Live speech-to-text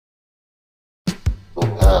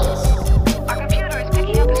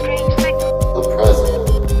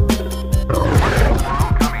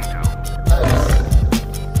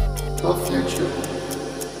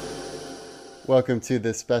welcome to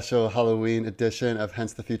this special Halloween edition of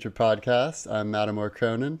Hence the Future podcast. I'm Mattimore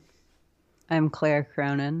Cronin, I'm Claire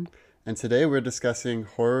Cronin. and today we're discussing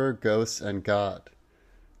horror, ghosts, and God.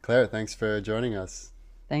 Claire, thanks for joining us.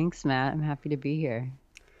 Thanks, Matt. I'm happy to be here.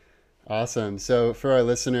 Awesome. So, for our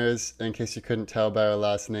listeners, in case you couldn't tell by our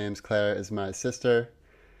last names, Claire is my sister,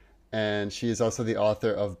 and she is also the author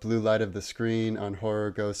of Blue Light of the Screen on Horror,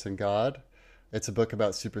 Ghosts, and God. It's a book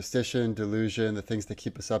about superstition, delusion, the things that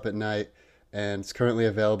keep us up at night, and it's currently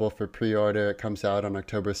available for pre-order. It comes out on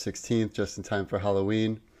October 16th, just in time for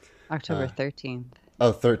Halloween. October 13th.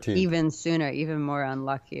 Oh, 13th. Even sooner, even more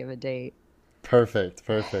unlucky of a date. Perfect,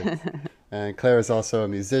 perfect. And Claire is also a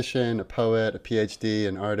musician, a poet, a PhD,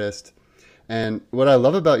 an artist. And what I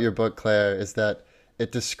love about your book, Claire, is that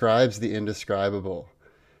it describes the indescribable.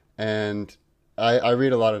 And I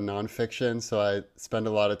read a lot of nonfiction, so I spend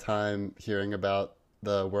a lot of time hearing about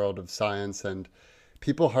the world of science, and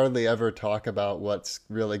people hardly ever talk about what's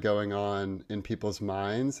really going on in people's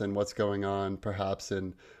minds and what's going on perhaps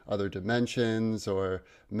in other dimensions or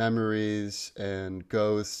memories and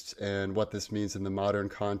ghosts and what this means in the modern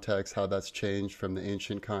context, how that's changed from the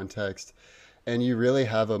ancient context. And you really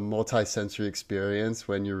have a multi-sensory experience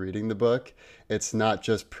when you're reading the book. It's not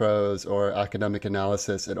just prose or academic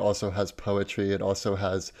analysis. It also has poetry. It also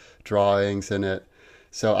has drawings in it.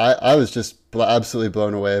 So I was just absolutely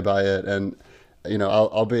blown away by it. And,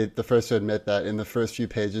 I'll be the first to admit that in the first few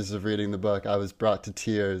pages of reading the book, I was brought to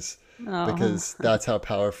tears Oh, because that's how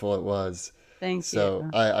powerful it was. thank So you.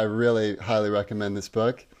 I really highly recommend this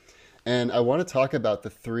book. And I want to talk about the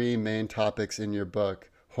three main topics in your book: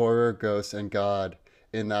 horror, ghosts, and God,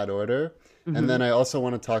 in that order. And Hmm. then I also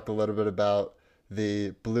want to talk a little bit about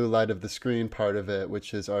the blue light of the screen part of it,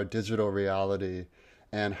 which is our digital reality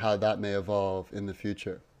and how that may evolve in the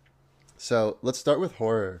future. So let's start with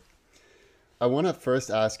horror. I want to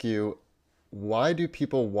first ask you, why do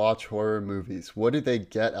people watch horror movies? What do they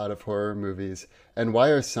get out of horror movies? And why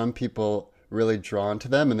are some people really drawn to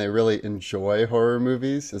them and they really enjoy horror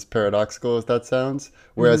movies, as paradoxical as that sounds,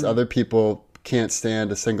 whereas Hmm. other people can't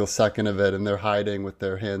stand a single second of it and they're hiding with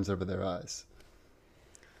their hands over their eyes?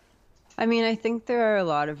 I mean, I think there are a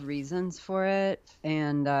lot of reasons for it,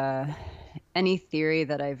 and any theory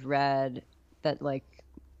that I've read that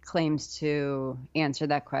claims to answer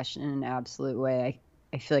that question in an absolute way,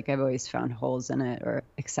 I feel like I've always found holes in it or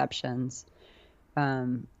exceptions.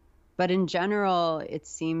 Um, but in general, it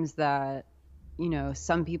seems that,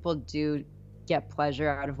 some people do get pleasure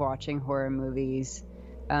out of watching horror movies.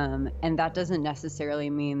 And that doesn't necessarily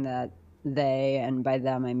mean that they, and by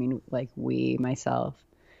them, I mean like we, myself,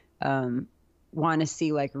 um, want to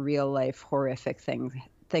see like real life horrific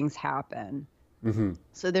things happen. Hmm.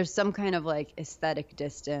 So there's some kind of like aesthetic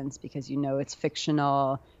distance because it's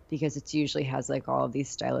fictional, because it's usually has like all of these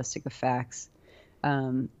stylistic effects,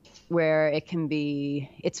 um, where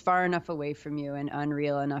it's far enough away from you and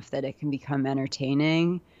unreal enough that it can become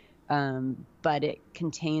entertaining, but it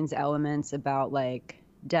contains elements about like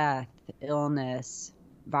death, illness,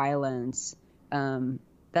 violence, that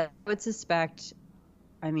I would suspect.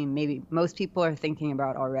 I mean, maybe most people are thinking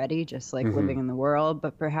about already, just like Hmm. living in the world,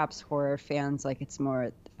 but perhaps horror fans, like it's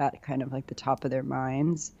more at kind of like the top of their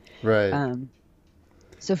minds. Right. Um,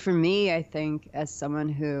 so for me, I think as someone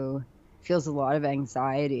who feels a lot of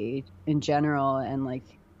anxiety in general, and like,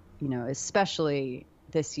 especially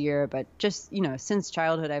this year, but just, since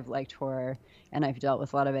childhood, I've liked horror and I've dealt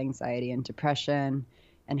with a lot of anxiety and depression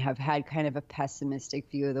and have had kind of a pessimistic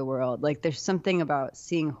view of the world. Like there's something about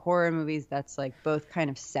seeing horror movies that's like both kind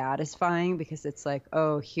of satisfying because it's like,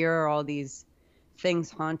 oh, here are all these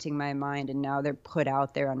things haunting my mind and now they're put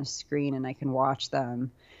out there on a screen and I can watch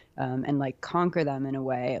them, and like conquer them in a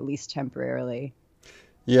way, at least temporarily.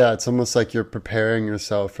 Yeah, it's almost like you're preparing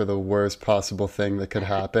yourself for the worst possible thing that could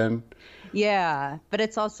happen. Yeah, but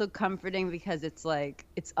it's also comforting because it's like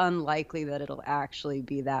it's unlikely that it'll actually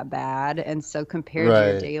be that bad. And so compared to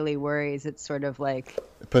your Right. daily worries, it's sort of like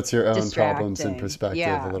It puts your own problems in distracting.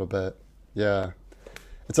 perspective a Yeah. little bit. Yeah.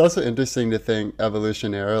 It's also interesting to think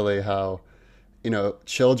evolutionarily how,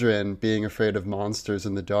 children being afraid of monsters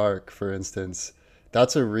in the dark, for instance,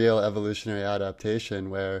 that's a real evolutionary adaptation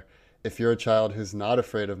where if you're a child who's not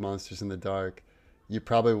afraid of monsters in the dark, you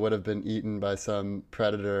probably would have been eaten by some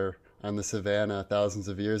predator on the savannah thousands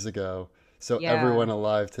of years ago. So Yeah. everyone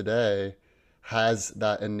alive today has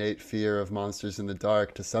that innate fear of monsters in the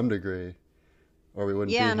dark to some degree, or we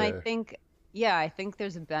wouldn't Yeah, be and here. I think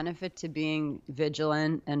there's a benefit to being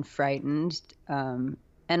vigilant and frightened.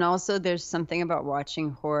 And also there's something about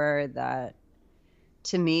watching horror that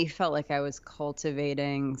to me felt like I was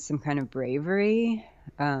cultivating some kind of bravery.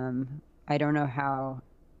 I don't know how.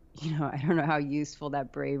 I don't know how useful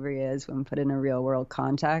that bravery is when put in a real world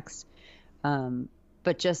context. Um,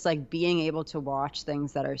 but just like being able to watch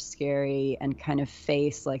things that are scary and kind of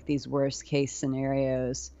face like these worst case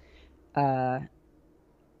scenarios. Uh,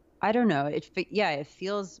 I don't know. Yeah, it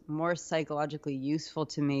feels more psychologically useful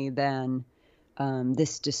to me than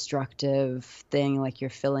this destructive thing, like you're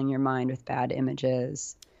filling your mind with bad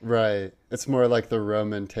images. Right. It's more like the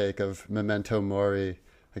Roman take of memento mori,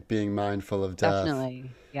 like being mindful of death. Definitely.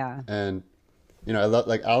 Yeah. And I love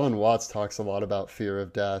like Alan Watts talks a lot about fear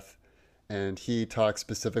of death, and he talks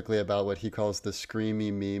specifically about what he calls the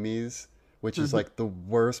screamy memes, which is like the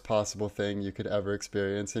worst possible thing you could ever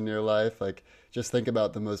experience in your life. Like just think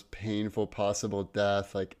about the most painful possible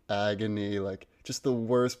death, like agony, like just the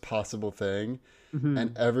worst possible thing, Hmm.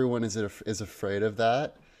 and everyone is afraid of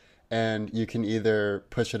that. And you can either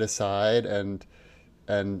push it aside and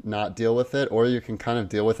not deal with it, or you can kind of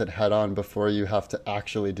deal with it head on before you have to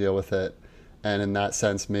actually deal with it. And in that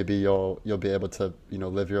sense, maybe you'll be able to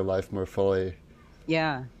live your life more fully.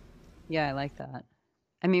 Yeah. Yeah, I like that.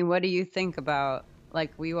 I mean, what do you think about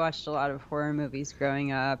like we watched a lot of horror movies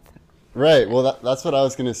growing up? Right. Well, that's what I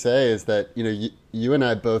was going to say is that you and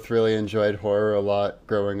I both really enjoyed horror a lot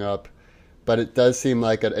growing up, but it does seem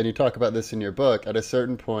like, and you talk about this in your book, at a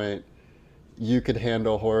certain point you could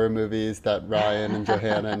handle horror movies that Ryan and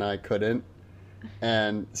Johanna and I couldn't.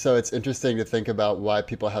 And so it's interesting to think about why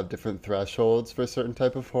people have different thresholds for a certain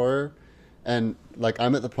type of horror. And like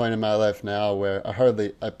I'm at the point in my life now where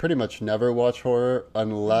I pretty much never watch horror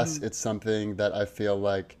unless Mhm. it's something that I feel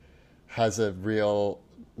like has a real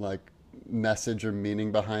like message or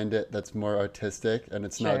meaning behind it that's more artistic and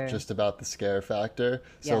it's not Sure. just about the scare factor.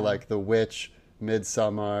 So Yeah. like The Witch,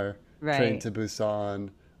 Midsummer, Train Right. to Busan,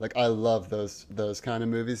 like I love those kind of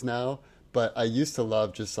movies now. But I used to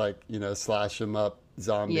love just like, slash 'em up Yeah,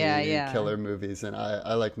 zombie yeah. killer movies and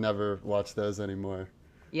I like never watch those anymore.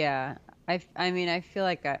 Yeah. I mean, I feel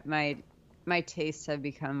like my tastes have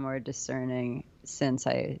become more discerning since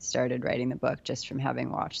I started writing the book just from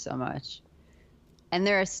having watched so much. And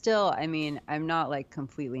there are still, I mean, I'm not like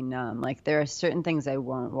completely numb. Like there are certain things I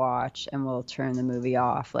won't watch and will turn the movie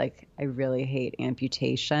off. Like I really hate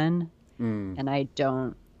amputation Mm. and I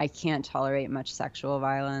can't tolerate much sexual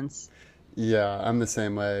violence. Yeah, I'm the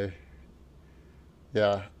same way.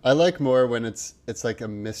 Yeah, I like more when it's like a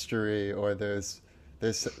mystery or there's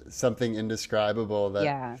something indescribable that,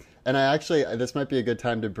 Yeah, and this might be a good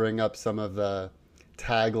time to bring up some of the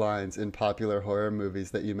taglines in popular horror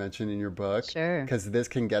movies that you mentioned in your book, sure. because this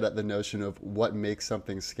can get at the notion of what makes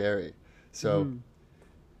something scary. So Hmm.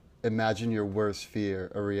 imagine your worst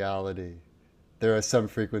fear a reality. There are some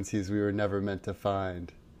frequencies we were never meant to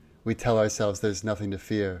find. We tell ourselves there's nothing to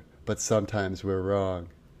fear, but sometimes we're wrong.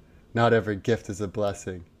 Not every gift is a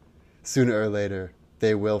blessing. Sooner or later,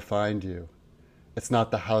 they will find you. It's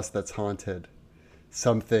not the house that's haunted.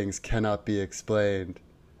 Some things cannot be explained.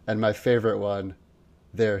 And my favorite one,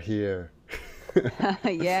 they're here.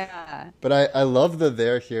 Yeah. But I love the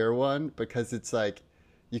they're here one because it's like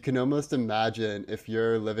you can almost imagine if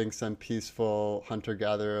you're living some peaceful hunter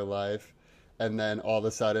gatherer life and then all of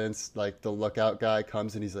a sudden like the lookout guy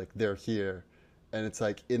comes and he's like they're here and it's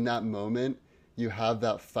like in that moment you have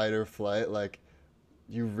that fight or flight like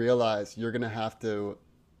you realize you're going to have to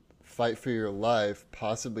fight for your life,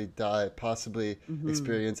 possibly die, possibly Hmm.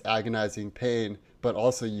 experience agonizing pain, but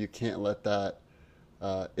also you can't let that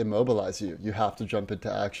immobilize you. You have to jump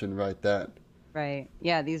into action right then. Right.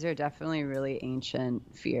 Yeah, these are definitely really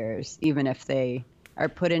ancient fears, even if they are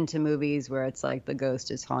put into movies where it's like the ghost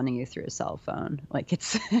is haunting you through a cell phone. Like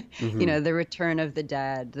it's, Hmm. the return of the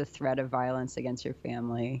dead, the threat of violence against your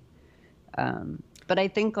family. But I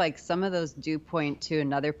think like some of those do point to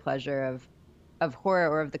another pleasure of horror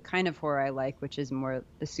or of the kind of horror I like, which is more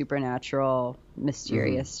the supernatural, Hmm.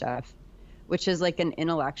 mysterious stuff, which is like an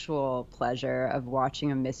intellectual pleasure of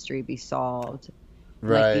watching a mystery be solved and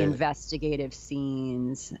like the Right. investigative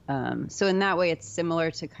scenes. So in that way, it's similar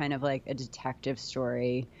to kind of like a detective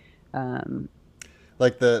story. Um,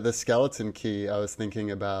 Like the skeleton key I was thinking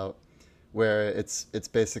about where it's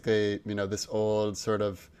basically, this old sort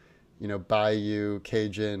of, Bayou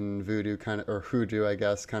Cajun voodoo kind of or hoodoo, I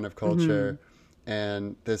guess, kind of mhm, culture.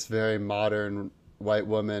 And this very modern white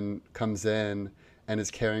woman comes in and is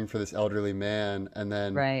caring for this elderly man. And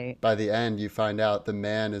then right. by the end, you find out the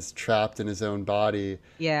man is trapped in his own body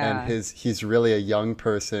and Yeah. he's really a young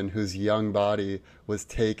person whose young body was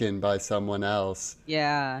taken by someone else.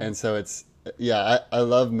 Yeah. And so yeah, I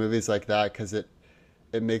love movies like that because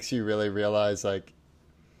it makes you really realize like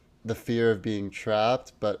the fear of being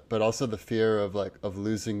trapped, but also the fear of like of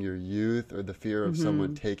losing your youth, or the fear of someone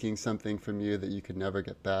Hmm. taking something from you that you could never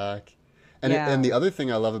get back. And Yeah, the other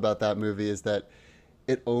thing I love about that movie is that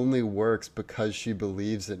it only works because she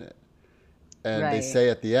believes in it. And they right. say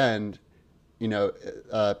at the end, you know,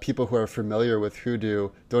 people who are familiar with hoodoo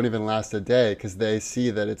don't even last a day because they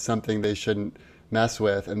see that it's something they shouldn't mess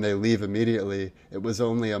with, and they leave immediately. It was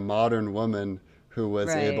only a modern woman who was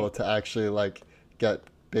able Right. to actually like get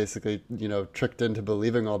basically, you know, tricked into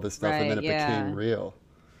believing all this stuff, and then Right. it became Yeah. real.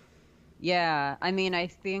 Yeah. I mean, I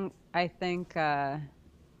think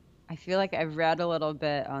I feel like I've read a little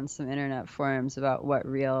bit on some internet forums about what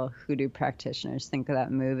real hoodoo practitioners think of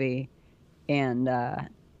that movie. And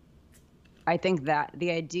I think that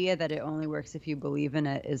the idea that it only works if you believe in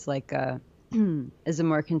it is like a is a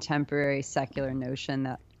more contemporary secular notion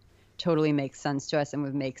that totally makes sense to us and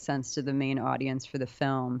would make sense to the main audience for the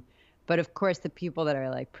film. But of course, the people that are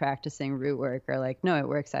like practicing root work are like, no, it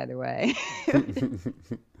works either way.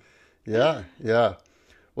 Yeah, yeah.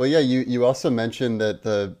 Well, yeah, you also mentioned that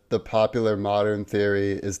the popular modern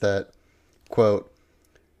theory is that, quote,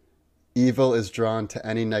 evil is drawn to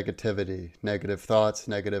any negativity, negative thoughts,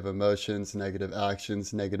 negative emotions, negative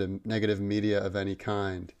actions, negative media of any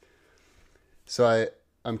kind. So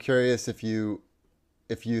I'm curious if you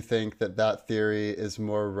think that that theory is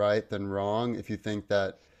more right than wrong, if you think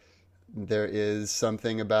that there is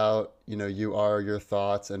something about, you know, you are your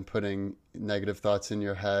thoughts, and putting negative thoughts in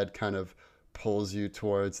your head kind of pulls you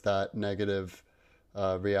towards that negative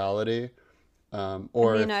reality. I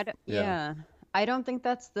Or mean, if, yeah. yeah, I don't think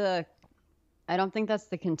that's the I don't think that's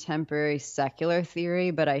the contemporary secular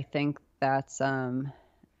theory, but I think that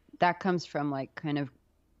comes from like kind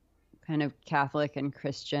of Catholic and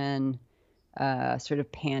Christian sort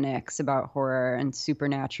of panics about horror and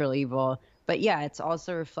supernatural evil. But yeah, it's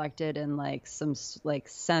also reflected in like some like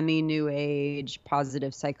semi new age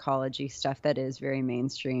positive psychology stuff that is very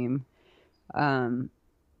mainstream. Um,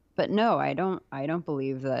 but no, I don't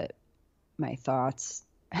believe that my thoughts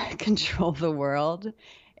control the world,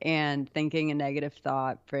 and thinking a negative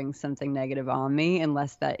thought brings something negative on me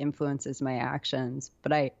unless that influences my actions.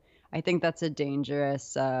 But I think that's a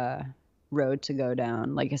dangerous road to go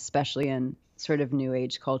down, like especially in sort of new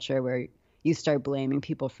age culture where you start blaming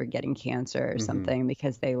people for getting cancer or Hmm. something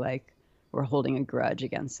because they like were holding a grudge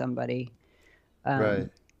against somebody. Right.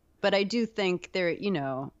 But I do think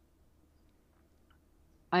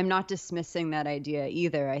I'm not dismissing that idea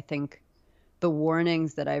either. I think the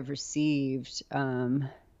warnings that I've received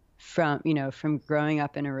from growing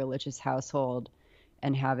up in a religious household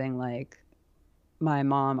and having like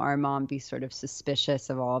our mom be sort of suspicious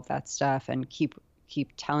of all of that stuff and keep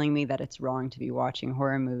telling me that it's wrong to be watching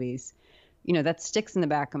horror movies. That sticks in the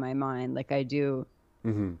back of my mind. Like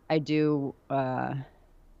Hmm. I do, I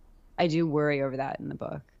do worry over that in the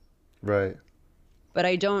book. Right. But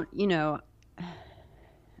I don't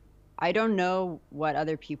know what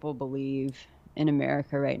other people believe in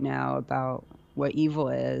America right now about what evil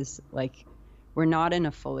is. Like, we're not in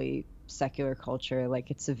a fully secular culture. Like,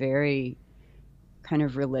 it's a very kind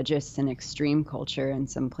of religious and extreme culture in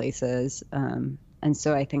some places. And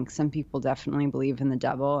so I think some people definitely believe in the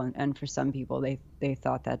devil, and for some people, they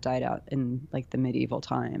thought that died out in like the medieval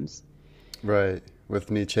times. Right. With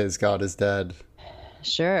Nietzsche's God is Dead.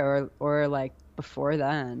 Sure, or like before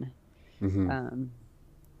then. Hmm. Um,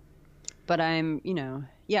 but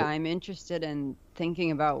yeah, I'm interested in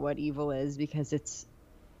thinking about what evil is because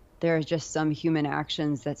there are just some human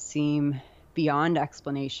actions that seem beyond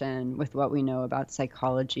explanation with what we know about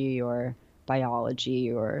psychology or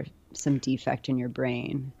biology or some defect in your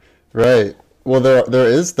brain. Right. Well, there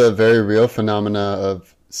is the very real phenomena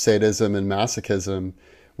of sadism and masochism,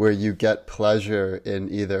 where you get pleasure in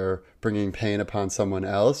either bringing pain upon someone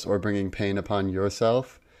else or bringing pain upon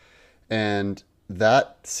yourself. And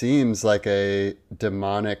that seems like a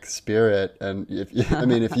demonic spirit. And if you, I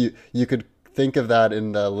mean, if you could think of that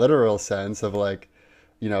in the literal sense of like,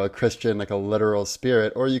 you know, a Christian, like a literal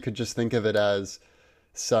spirit, or you could just think of it as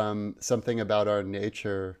something about our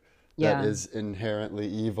nature that Yeah. is inherently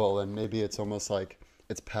evil, and maybe it's almost like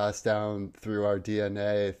it's passed down through our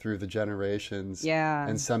DNA through the generations, Yeah.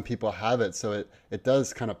 and some people have it, so it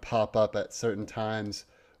does kind of pop up at certain times,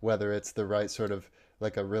 whether it's the right sort of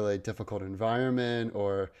like a really difficult environment,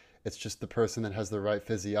 or it's just the person that has the right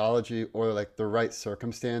physiology or like the right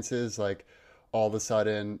circumstances, like all of a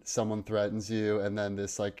sudden someone threatens you and then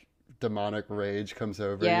this like demonic rage comes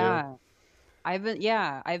over you. Yeah.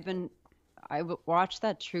 I've watched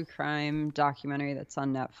that true crime documentary that's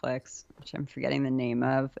on Netflix, which I'm forgetting the name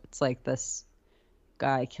of. It's like this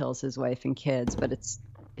guy kills his wife and kids, but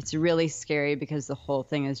it's really scary because the whole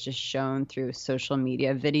thing is just shown through social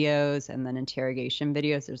media videos and then interrogation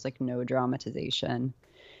videos. There's like no dramatization.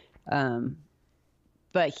 Um,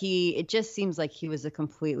 but it just seems like he was a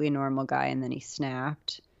completely normal guy and then he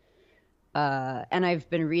snapped. And I've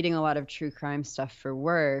been reading a lot of true crime stuff for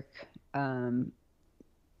work. Um,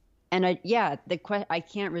 and yeah, I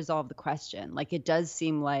can't resolve the question. Like, it does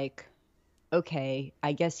seem like, okay,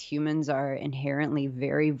 I guess humans are inherently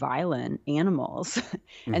very violent animals,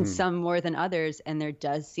 and Hmm. some more than others. And there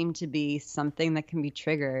does seem to be something that can be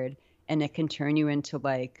triggered, and it can turn you into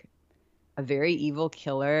like a very evil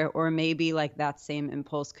killer, or maybe like that same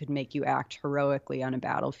impulse could make you act heroically on a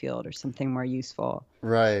battlefield or something more useful.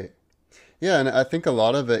 Right. Yeah, and I think a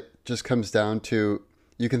lot of it just comes down to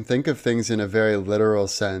you can think of things in a very literal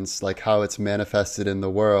sense, like how it's manifested in the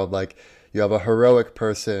world. Like you have a heroic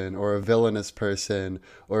person, or a villainous person,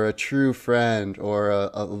 or a true friend, or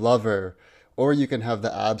a lover. Or you can have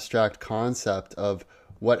the abstract concept of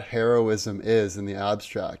what heroism is in the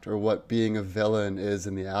abstract, or what being a villain is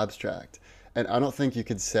in the abstract. And I don't think you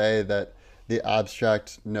could say that the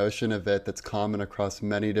abstract notion of it that's common across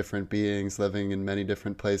many different beings living in many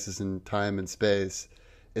different places in time and space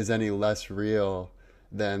is any less real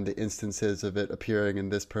than the instances of it appearing in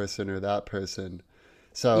this person or that person.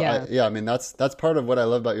 So Yeah, yeah, I mean that's part of what I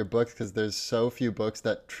love about your books, because there's so few books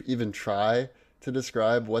that even try to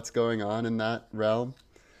describe what's going on in that realm,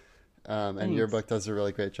 and your thanks. book does a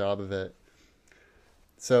really great job of it.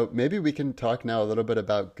 So maybe we can talk now a little bit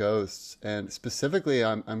about ghosts, and specifically,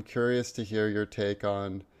 I'm curious to hear your take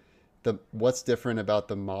on the what's different about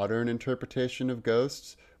the modern interpretation of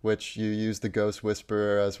ghosts, which you use the ghost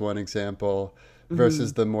whisperer as one example,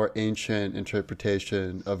 versus Mhm. the more ancient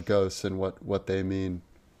interpretation of ghosts and what they mean.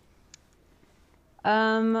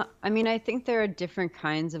 I mean, I think there are different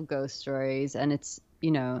kinds of ghost stories, and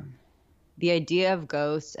the idea of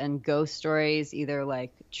ghosts and ghost stories, either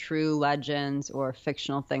like true legends or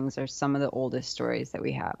fictional things, are some of the oldest stories that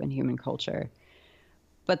we have in human culture.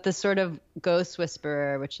 But the sort of Ghost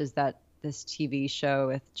Whisperer, which is this TV show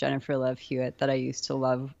with Jennifer Love Hewitt that I used to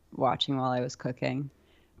love watching while I was cooking,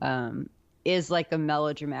 um, is like a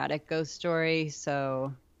melodramatic ghost story.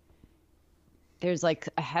 So there's like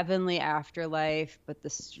a heavenly afterlife, but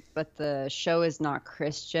the show is not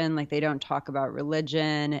Christian. Like they don't talk about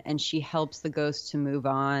religion, and she helps the ghost to move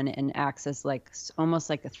on and acts as like almost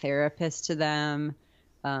like a therapist to them.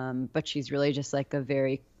 But she's really just like a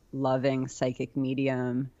very loving psychic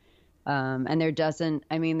medium. And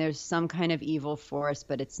I mean, there's some kind of evil force,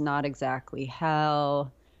 but it's not exactly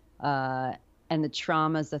hell. Uh, and the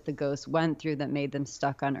traumas that the ghost went through that made them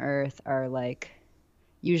stuck on Earth are like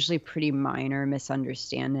usually pretty minor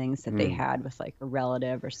misunderstandings that they Mm, had with like a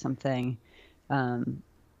relative or something. Um,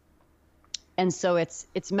 and so it's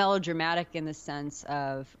melodramatic in the sense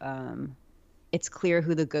of it's clear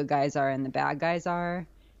who the good guys are and the bad guys are,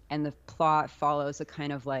 and the plot follows a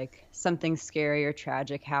kind of like something scary or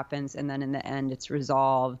tragic happens, and then in the end it's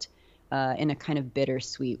resolved in a kind of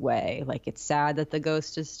bittersweet way. Like it's sad that the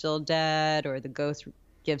ghost is still dead, or the ghost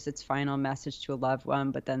gives its final message to a loved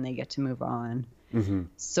one, but then they get to move on. hmm.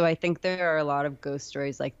 So I think there are a lot of ghost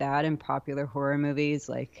stories like that in popular horror movies,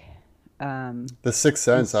 like um, The Sixth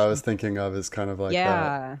and Sense I was thinking of is kind of like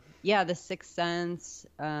that. yeah, yeah, The Sixth Sense,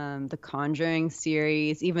 the Conjuring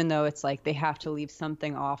series, even though it's like they have to leave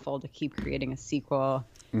something awful to keep creating a sequel.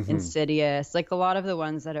 Hmm. Insidious, like a lot of the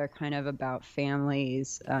ones that are kind of about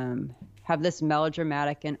families, have this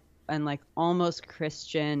melodramatic and like almost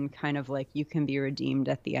Christian kind of like you can be redeemed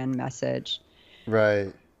at the end message.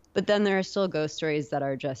 Right. But then there are still ghost stories that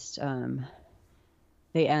are just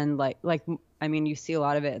they end I mean you see a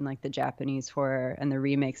lot of it in like the Japanese horror and the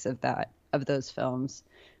remakes of those films,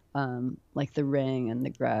 like The Ring and The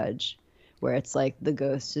Grudge, where it's like the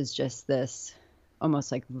ghost is just this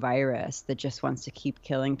almost like virus that just wants to keep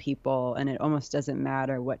killing people, and it almost doesn't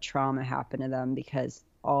matter what trauma happened to them because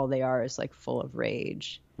all they are is like full of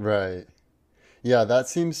rage. Right. Yeah, that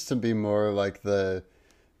seems to be more like the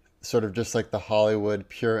sort of just like the Hollywood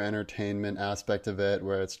pure entertainment aspect of it,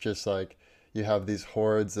 where it's just like you have these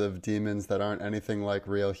hordes of demons that aren't anything like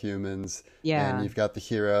real humans, and Yeah, you've got the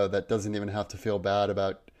hero that doesn't even have to feel bad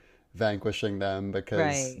about vanquishing them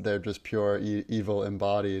because right. they're just pure evil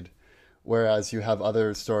embodied. Whereas you have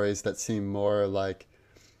other stories that seem more like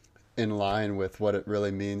in line with what it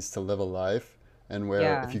really means to live a life, and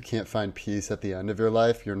where if Yeah. you can't find peace at the end of your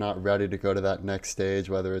life, you're not ready to go to that next stage,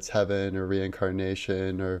 whether it's heaven or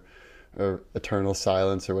reincarnation or eternal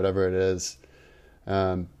silence or whatever it is.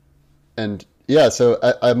 um, and yeah, so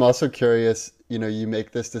I'm also curious, you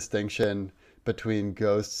make this distinction between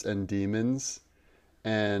ghosts and demons,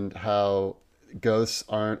 and how ghosts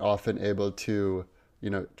aren't often able to,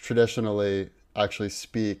 traditionally actually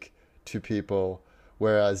speak to people,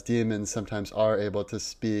 whereas demons sometimes are able to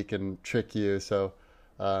speak and trick you. So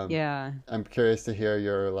um, Yeah. I'm curious to hear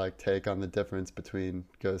your like take on the difference between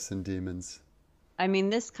ghosts and demons. I mean,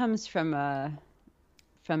 this comes from a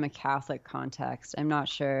Catholic context. I'm not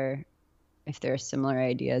sure if there are similar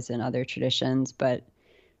ideas in other traditions, but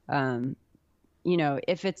um,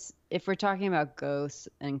 if we're talking about ghosts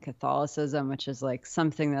and Catholicism, which is like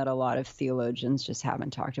something that a lot of theologians just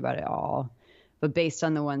haven't talked about at all, but based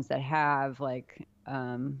on the ones that have, like,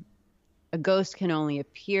 a ghost can only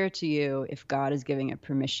appear to you if God is giving it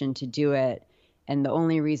permission to do it. And the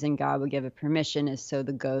only reason God would give it permission is so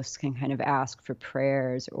the ghost can kind of ask for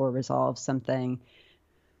prayers or resolve something.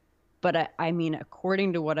 But I mean,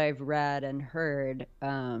 according to what I've read and heard,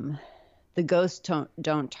 the ghosts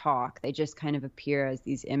don't talk. They just kind of appear as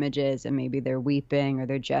these images, and maybe they're weeping or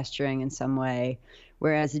they're gesturing in some way.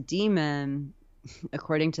 Whereas a demon,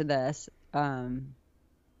 according to this,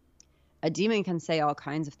 a demon can say all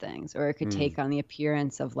kinds of things, or it could Mm, take on the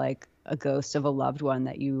appearance of like a ghost of a loved one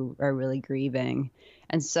that you are really grieving.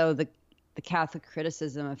 And so the Catholic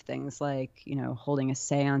criticism of things like, holding a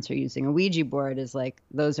seance or using a Ouija board is like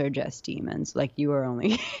those are just demons. Like you are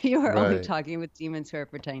only you are only right. talking with demons who are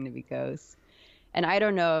pretending to be ghosts. And I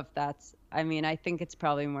don't know if that's, I mean, I think it's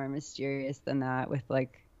probably more mysterious than that with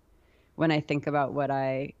like when I think about what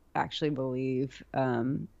I actually believe.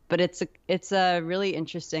 But it's a really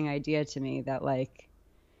interesting idea to me that like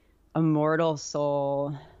a mortal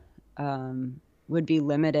soul would be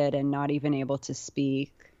limited and not even able to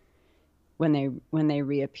speak when they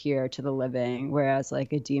reappear to the living, whereas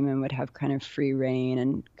like a demon would have kind of free reign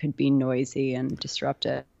and could be noisy and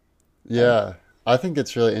disruptive. Yeah, I think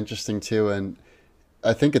it's really interesting too, and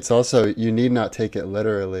I think it's also you need not take it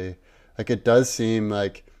literally. Like it does seem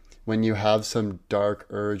like when you have some dark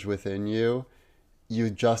urge within you, you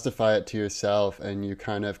justify it to yourself and you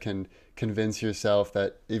kind of can convince yourself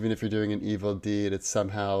that even if you're doing an evil deed, it's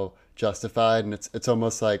somehow justified. And it's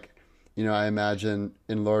almost like, I imagine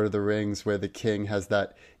in Lord of the Rings where the king has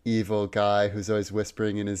that evil guy who's always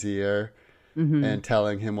whispering in his ear Hmm. and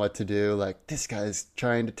telling him what to do, like, this guy's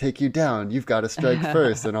trying to take you down. You've got to strike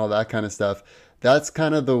first, and all that kind of stuff. That's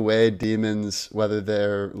kind of the way demons, whether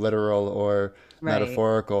they're literal or Right.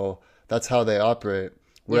 metaphorical, that's how they operate. Yeah.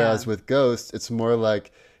 Whereas with ghosts, it's more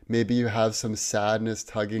like maybe you have some sadness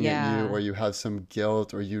tugging at you, Yeah. or you have some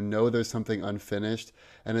guilt, or there's something unfinished.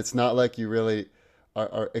 And it's not like you really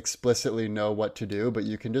are explicitly know what to do, but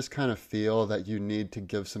you can just kind of feel that you need to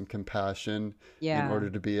give some compassion in Yeah. order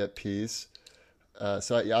to be at peace.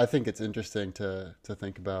 Yeah, I think it's interesting to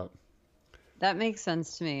think about. That makes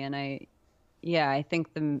sense to me. And yeah, I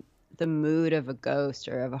think the mood of a ghost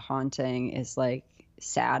or of a haunting is like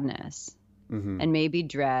sadness Hmm. and maybe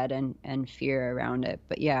dread and fear around it.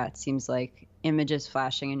 But yeah, it seems like images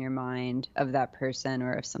flashing in your mind of that person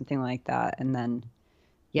or of something like that. And then,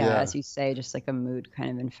 yeah, Yeah. as you say, just like a mood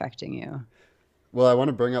kind of infecting you. Well, I want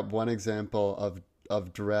to bring up one example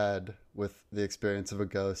of dread with the experience of a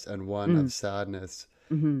ghost and one Mm. of sadness.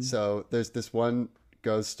 Hmm. So there's this one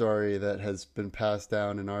ghost story that has been passed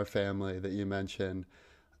down in our family that you mentioned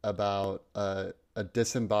about a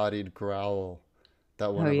disembodied growl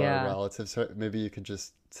that one Oh, of our yeah. relatives heard. Maybe you could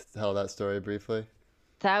just tell that story briefly.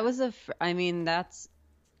 I mean, that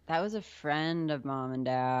was a friend of mom and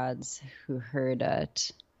dad's who heard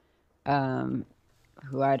it. Um,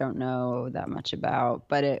 who I don't know that much about,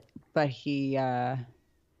 but he, I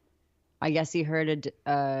guess he heard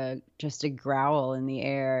just a growl in the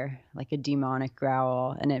air, like a demonic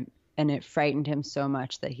growl, and it frightened him so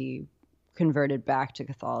much that he converted back to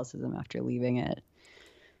Catholicism after leaving it.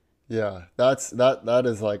 Yeah, that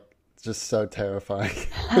is like just so terrifying.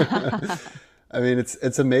 I mean,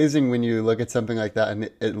 it's amazing when you look at something like that, and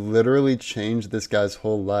it literally changed this guy's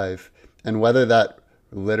whole life. And whether that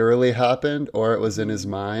literally happened or it was in his Mhm.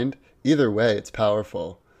 mind, either way, it's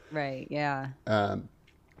powerful. Right, yeah. Um,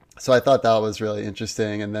 so I thought that was really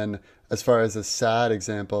interesting. And then, as far as a sad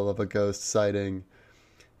example of a ghost sighting,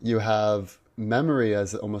 you have memory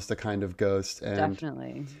as almost a kind of ghost,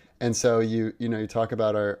 Definitely. and so you talk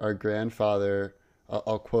about our grandfather.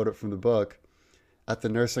 I'll quote it from the book. At the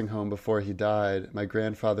nursing home before he died, my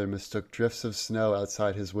grandfather mistook drifts of snow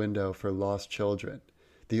outside his window for lost children.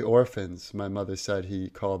 The orphans, my mother said he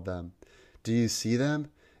called them. Do you see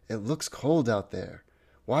them? It looks cold out there.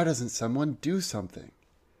 Why doesn't someone do something?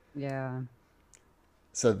 Yeah.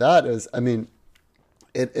 So that is, I mean,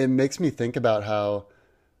 it makes me think about how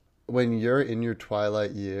when you're in your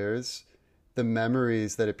twilight years, the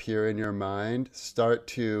memories that appear in your mind start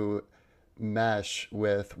to mesh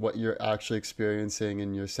with what you're actually experiencing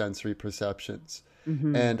in your sensory perceptions.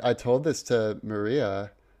 Hmm. And I told this to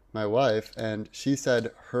Maria, my wife, and she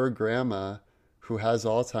said her grandma, who has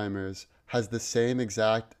Alzheimer's, has the same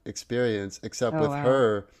exact experience, except Oh, with wow.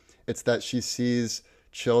 her, it's that she sees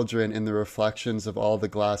children in the reflections of all the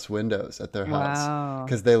glass windows at their house Wow.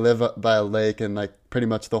 because they live up by a lake and like pretty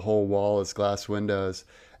much the whole wall is glass windows.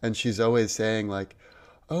 And she's always saying like,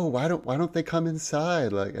 "Oh, why don't they come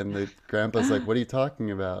inside?" Like, and the grandpa's like, "What are you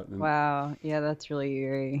talking about?" And Wow. Yeah, that's really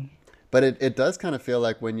eerie. but it does kind of feel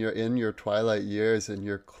like when you're in your twilight years and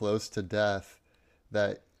you're close to death,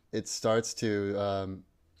 that it starts to,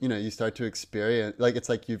 you start to experience, like it's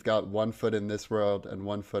like you've got one foot in this world and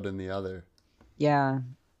one foot in the other. Yeah.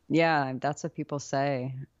 Yeah, that's what people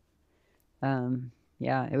say.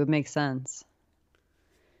 Yeah, it would make sense.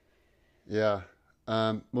 Yeah.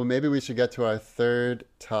 Well, maybe we should get to our third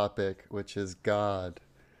topic, which is God.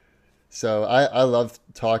 So I love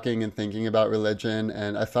talking and thinking about religion,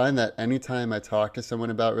 and I find that anytime I talk to someone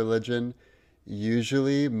about religion,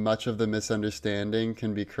 usually much of the misunderstanding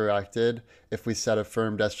can be corrected if we set a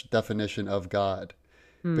firm definition of God.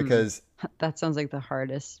 Hmm. Because, That sounds like the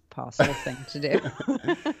hardest possible thing to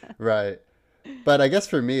do. right. But I guess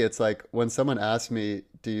for me, it's like when someone asks me,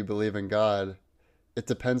 "Do you believe in God?" It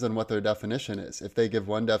depends on what their definition is. If they give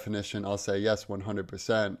one definition, I'll say yes,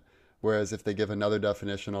 100%. Whereas if they give another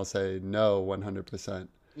definition, I'll say no, 100%.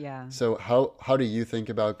 Yeah. So how do you think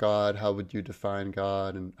about God? How would you define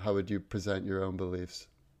God, and how would you present your own beliefs?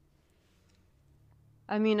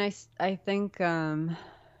 I mean, I think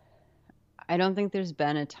I don't think there's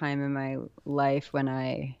been a time in my life when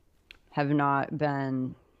I have not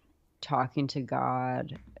been talking to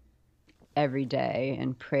God every day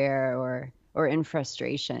in prayer or in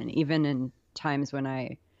frustration, even in times when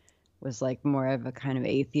I was like more of a kind of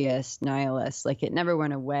atheist, nihilist. Like it never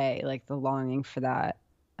went away, like the longing for that.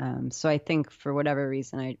 So I think for whatever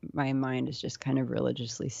reason, my mind is just kind of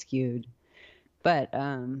religiously skewed. But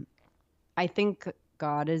I think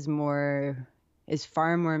God is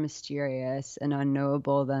far more mysterious and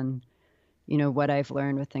unknowable than what I've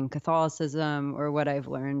learned within Catholicism or what I've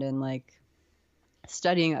learned in like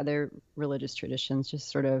studying other religious traditions, just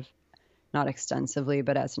sort of not extensively,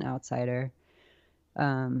 but as an outsider.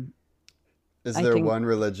 Um, Is I there think, one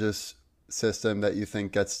religious system that you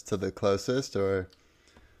think gets to the closest, or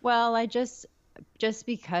well, just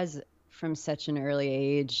because from such an early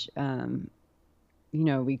age,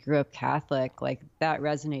 we grew up Catholic, like that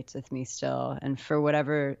resonates with me still. And for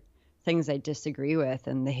whatever things I disagree with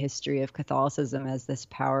and the history of Catholicism as this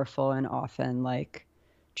powerful and often like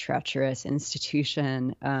treacherous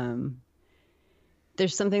institution,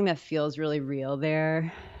 there's something that feels really real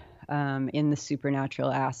there, in the supernatural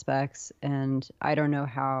aspects. And I don't know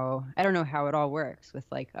how it all works with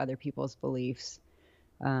like other people's beliefs.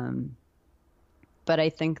 Um, but I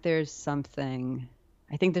think there's something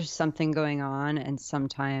going on, and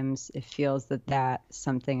sometimes it feels that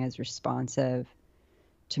something is responsive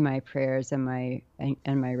to my prayers and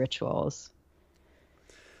my rituals.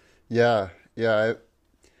 yeah, yeah.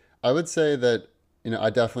 I would say that,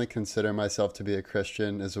 I definitely consider myself to be a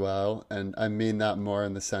Christian as well. And I mean that more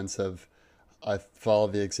in the sense of I follow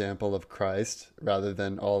the example of Christ rather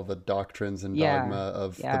than all the doctrines and dogma Yeah,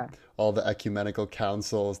 of yeah, all the ecumenical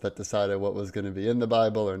councils that decided what was going to be in the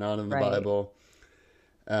Bible or not in the right, Bible.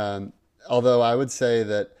 Um, Although I would say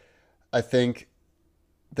that I think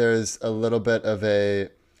there's a little bit of a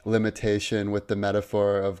limitation with the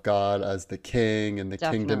metaphor of God as the king and the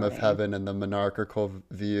kingdom of definitely. heaven and the monarchical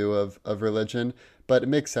view of religion. But it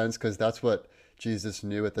makes sense because that's what Jesus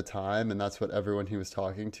knew at the time, and that's what everyone he was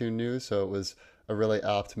talking to knew. So it was a really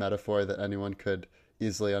apt metaphor that anyone could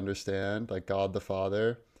easily understand, like God the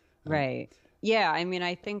Father. Um, Right. Yeah, I mean,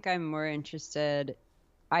 I think I'm more interested.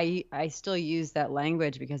 I still use that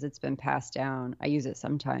language because it's been passed down. I use it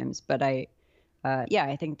sometimes, but yeah,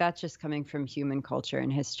 I think that's just coming from human culture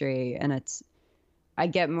and history, and I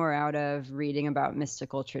get more out of reading about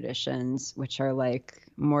mystical traditions, which are like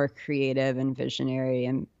more creative and visionary,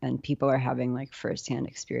 and people are having like firsthand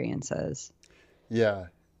experiences. yeah,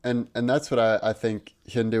 and that's what I think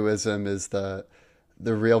Hinduism is the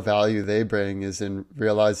real value they bring is in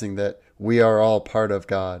realizing that we are all part of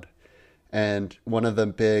God. And one of the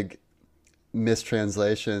big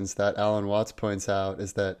mistranslations that Alan Watts points out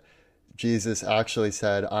is that Jesus actually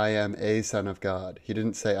said, "I am a son of God." He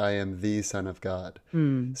didn't say, "I am the son of God."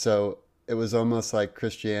 Hmm. So it was almost like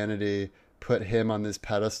Christianity put him on this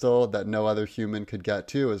pedestal that no other human could get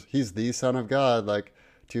to. Is he's the son of God? Like,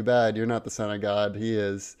 too bad, you're not the son of God, he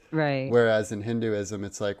is. Right. Whereas in Hinduism,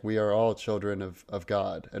 it's like we are all children of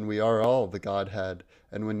God and we are all the Godhead.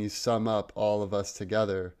 And when you sum up all of us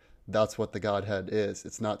together, that's what the Godhead is.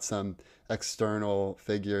 It's not some external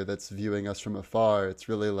figure that's viewing us from afar. It's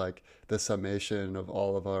really like the summation of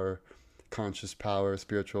all of our conscious power,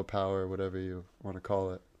 spiritual power, whatever you want to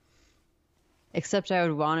call it. Except I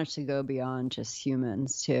would want it to go beyond just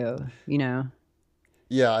humans too, you know?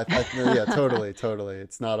 Yeah, yeah, totally, totally.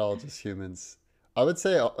 It's not all just humans. I would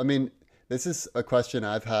say, I mean, this is a question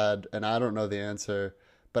I've had, and I don't know the answer,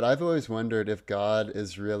 but I've always wondered if God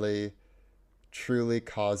is really truly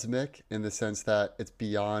cosmic in the sense that it's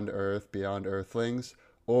beyond Earth, beyond Earthlings,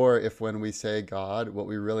 or if when we say God, what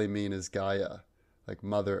we really mean is Gaia, like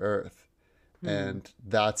Mother Earth. Hmm. And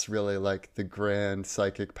that's really like the grand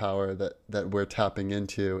psychic power that we're tapping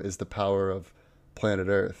into is the power of planet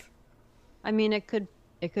Earth. I mean, it could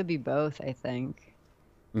be both, I think.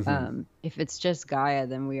 Hmm. If it's just Gaia,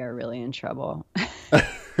 then we are really in trouble.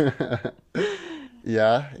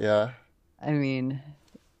 Yeah, yeah. I mean,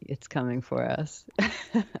 it's coming for us.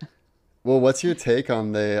 Well, what's your take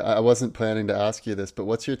on the, I wasn't planning to ask you this, but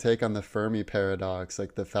what's your take on the Fermi paradox?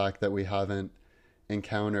 Like the fact that we haven't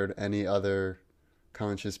encountered any other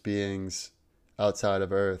conscious beings outside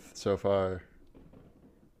of Earth so far.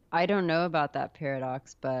 I don't know about that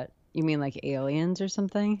paradox, but you mean like aliens or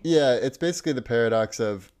something? Yeah, it's basically the paradox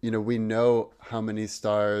of, we know how many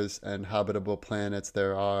stars and habitable planets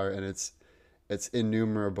there are, and it's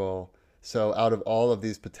innumerable. So out of all of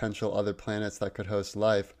these potential other planets that could host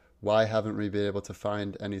life, why haven't we been able to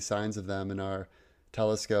find any signs of them in our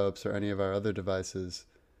telescopes or any of our other devices?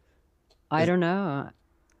 I Is, don't know.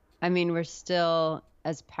 I mean, we're still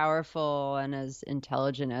as powerful and as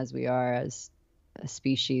intelligent as we are as a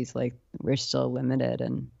species. Like, we're still limited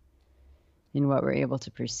in what we're able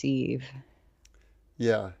to perceive.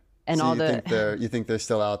 yeah. And So all the, you think they're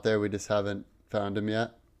still out there, we just haven't found them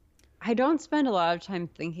yet? I don't spend a lot of time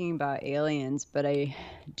thinking about aliens, but I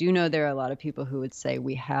do know there are a lot of people who would say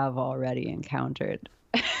we have already encountered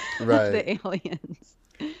Right. the aliens.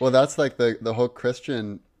 Well, that's like the whole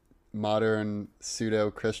Christian modern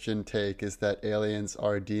pseudo-Christian take is that aliens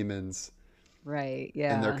are demons Right.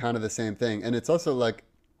 and they're Yeah. kind of the same thing. And it's also like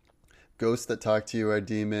ghosts that talk to you are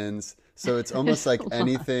demons. So it's almost There's like a lot.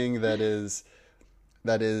 anything that is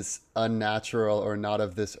unnatural or not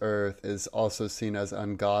of this earth is also seen as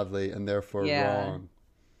ungodly and therefore Yeah. wrong.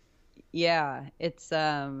 Yeah.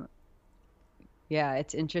 Yeah,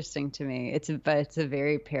 it's interesting to me. But it's a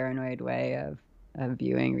very paranoid way of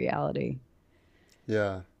viewing reality.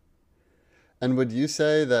 Yeah. And would you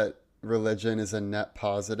say that religion is a net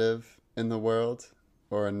positive in the world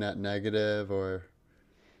or a net negative or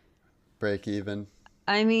break even?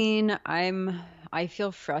 I mean, I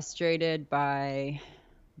feel frustrated by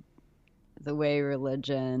the way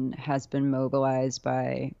religion has been mobilized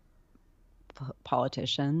by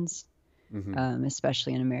politicians, Hmm.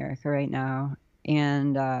 especially in America right now.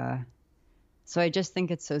 And so I just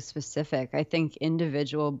think it's so specific. I think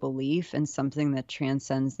individual belief in something that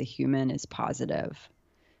transcends the human is positive.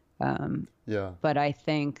 Um, Yeah. but I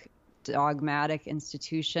think dogmatic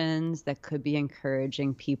institutions that could be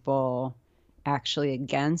encouraging people actually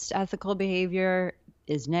against ethical behavior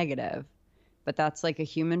is negative. But that's like a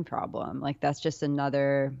human problem. Like that's just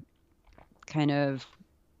another kind of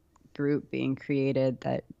group being created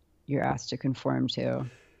that you're asked to conform to.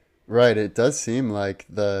 Right. It does seem like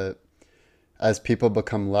as people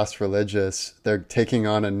become less religious, they're taking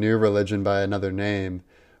on a new religion by another name,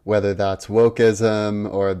 whether that's wokeism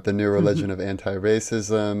or the new religion of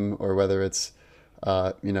anti-racism, or whether it's,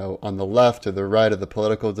 on the left or the right of the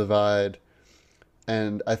political divide.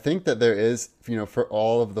 And I think that there is, for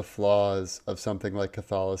all of the flaws of something like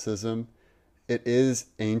Catholicism, it is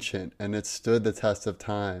ancient and it stood the test of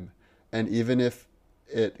time. And even if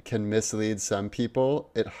it can mislead some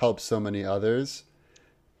people, it helps so many others.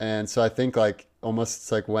 And so I think like almost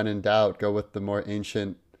it's like when in doubt, go with the more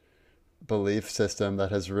ancient belief system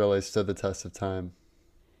that has really stood the test of time.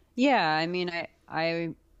 Yeah, I mean,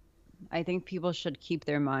 I think people should keep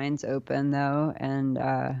their minds open though,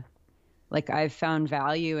 and like I've found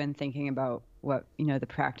value in thinking about what, the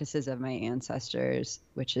practices of my ancestors,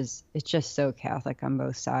 which is it's just so Catholic on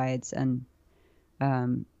both sides. And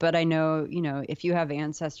but I know, if you have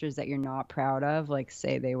ancestors that you're not proud of, like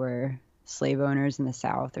say they were slave owners in the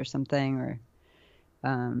South or something, or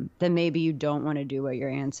then maybe you don't want to do what your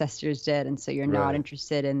ancestors did, and so you're not Right.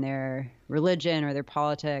 interested in their religion or their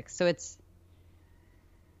politics. So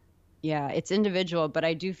Yeah, it's individual, but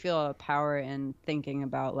I do feel a power in thinking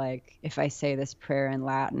about like if I say this prayer in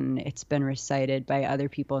Latin, it's been recited by other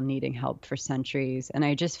people needing help for centuries, and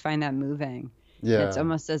I just find that moving. And it's Yeah,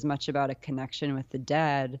 almost as much about a connection with the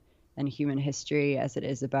dead and human history as it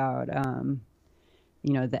is about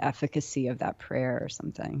the efficacy of that prayer or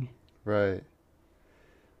something. right.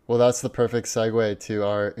 Well, that's the perfect segue to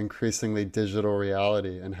our increasingly digital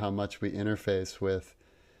reality and how much we interface with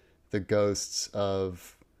the ghosts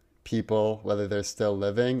of people, whether they're still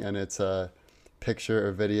living and it's a picture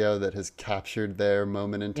or video that has captured their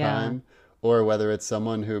moment in Yeah. time, or whether it's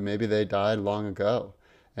someone who maybe they died long ago.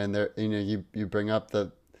 And they're, you bring up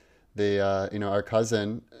our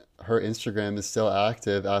cousin, her Instagram is still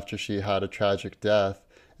active after she had a tragic death,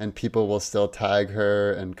 and people will still tag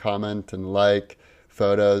her and comment and like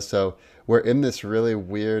photos. So we're in this really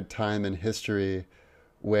weird time in history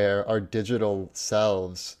where our digital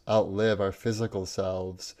selves outlive our physical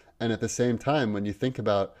selves. And at the same time, when you think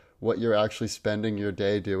about what you're actually spending your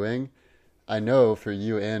day doing, I know for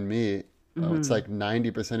you and me, it's Hmm. like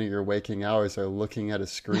 90% of your waking hours are looking at a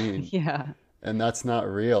screen. Yeah. And that's not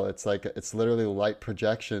real. It's like it's literally light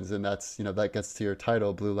projections, and that gets to your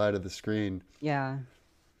title, blue light of the screen. Yeah.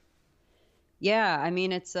 Yeah, I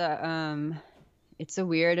mean it's a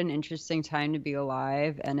weird and interesting time to be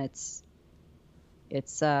alive, and it's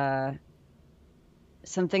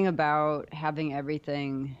something about having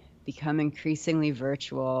everything become increasingly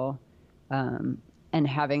virtual, um, and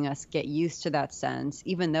having us get used to that sense,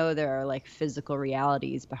 even though there are like physical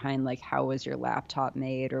realities behind like how was your laptop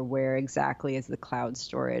made or where exactly is the cloud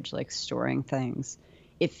storage like storing things.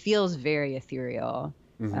 It feels very ethereal.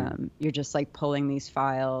 Hmm. You're just like pulling these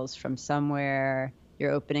files from somewhere.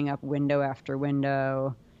 You're opening up window after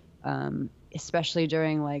window. Especially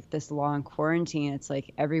during like this long quarantine, it's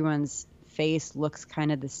like everyone's face looks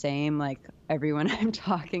kind of the same. Like everyone I'm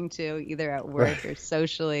talking to, either at work or Right.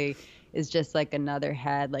 socially, is just like another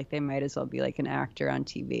head. Like they might as well be like an actor on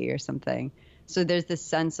TV or something. So there's this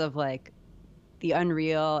sense of like the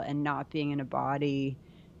unreal and not being in a body.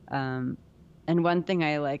 Um, and one thing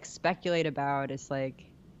I like speculate about is like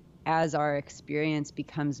as our experience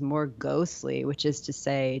becomes more ghostly, which is to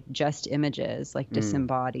say just images, like Mm.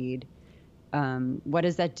 disembodied, what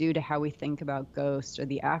does that do to how we think about ghosts or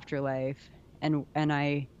the afterlife? And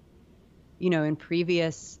in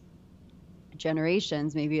previous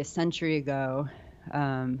generations, maybe a century ago,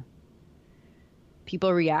 um,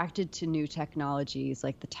 people reacted to new technologies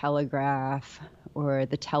like the telegraph or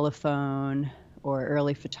the telephone or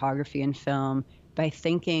early photography and film by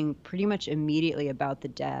thinking pretty much immediately about the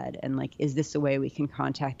dead and like, is this a way we can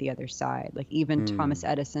contact the other side? Like even Mm. Thomas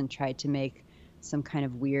Edison tried to make some kind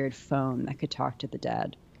of weird phone that could talk to the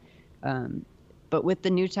dead. Um, but with the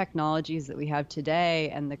new technologies that we have today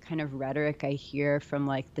and the kind of rhetoric I hear from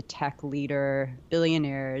like the tech leader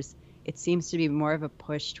billionaires, it seems to be more of a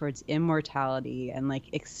push towards immortality and like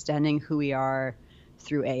extending who we are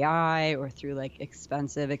through AI or through like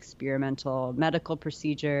expensive experimental medical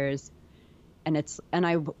procedures. And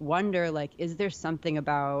I wonder like, is there something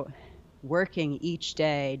about working each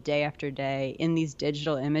day, day after day in these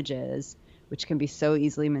digital images, which can be so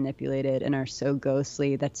easily manipulated and are so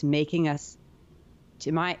ghostly, that's making us,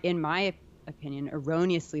 in my opinion,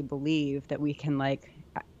 erroneously believe that we can like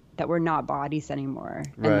that we're not bodies anymore,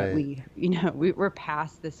 and that Right. we're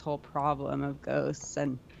past this whole problem of ghosts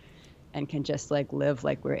and can just like live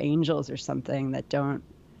like we're angels or something that don't,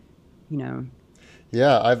 you know.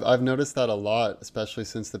 Yeah, I've noticed that a lot, especially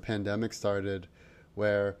since the pandemic started,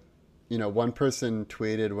 where, one person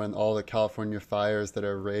tweeted when all the California fires that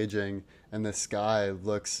are raging and the sky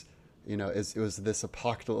looks, it was this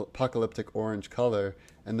apocalyptic orange color,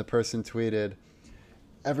 and the person tweeted,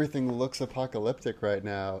 everything looks apocalyptic right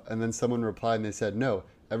now. And then someone replied and they said, no,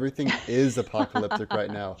 everything is apocalyptic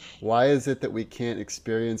right now. Why is it that we can't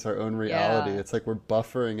experience our own reality? Yeah. It's like we're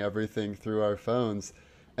buffering everything through our phones.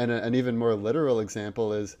 And an even more literal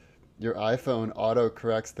example is your iPhone auto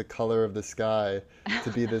corrects the color of the sky to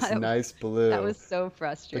be this that was nice that blue was so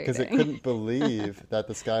because it frustrating. couldn't believe that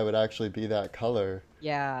the sky would actually be that color.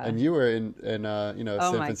 Yeah. And you were in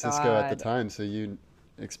Oh San my Francisco at the God. time, so you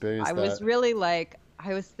I experienced was that. really like,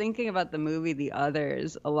 I was thinking about the movie The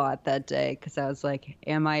Others a lot that day because I was like,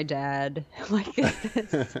 am I dead? Like,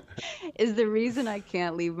 is the reason I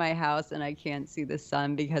can't leave my house and I can't see the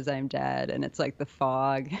sun because I'm dead? And it's like the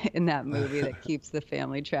fog in that movie that keeps the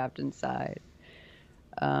family trapped inside.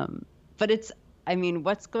 Um, but I mean,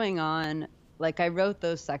 what's going on? Like, I wrote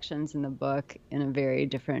those sections in the book in a very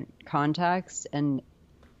different context, and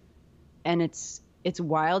it's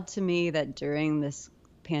wild to me that during this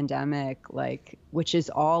pandemic, like which is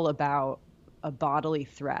all about a bodily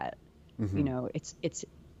threat, You know, it's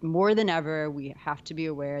more than ever, we have to be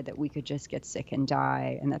aware that we could just get sick and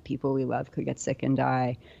die, and that people we love could get sick and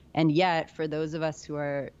die. And yet, for those of us who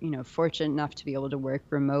are, you know, fortunate enough to be able to work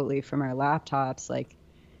remotely from our laptops, like,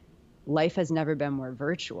 life has never been more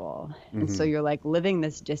virtual. And so you're like living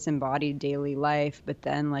this disembodied daily life, but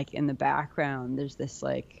then like in the background, there's this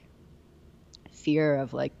like fear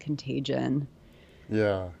of like contagion.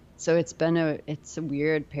 Yeah. So it's a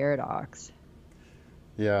weird paradox.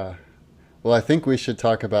 Yeah. Well, I think we should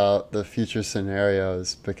talk about the future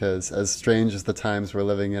scenarios because as strange as the times we're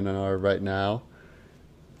living in are right now,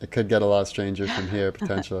 it could get a lot stranger from here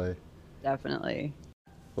potentially. Definitely.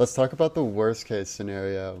 Let's talk about the worst case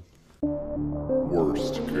scenario.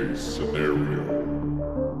 Worst case scenario.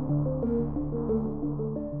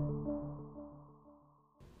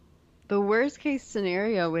 The worst case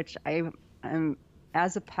scenario, which I'm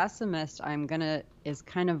as a pessimist, is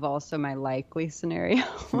kind of also my likely scenario,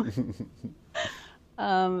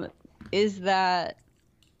 is that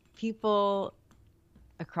people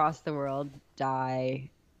across the world die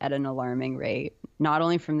at an alarming rate, not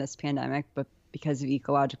only from this pandemic, but because of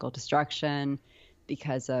ecological destruction,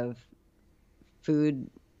 because of food,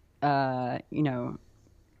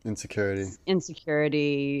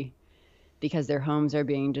 insecurity, because their homes are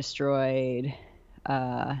being destroyed.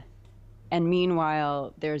 And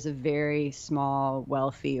meanwhile, there's a very small,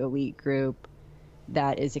 wealthy elite group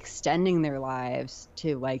that is extending their lives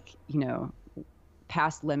to, like, you know,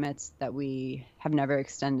 past limits that we have never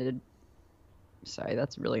extended. Sorry,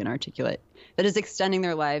 that's really inarticulate. That is extending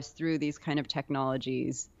their lives through these kind of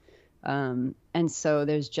technologies. And so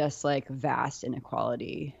there's just like vast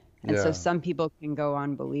inequality. And so some people can go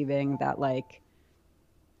on believing that like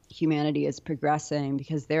humanity is progressing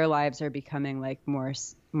because their lives are becoming like more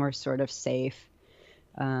sort of safe.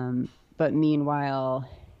 But meanwhile,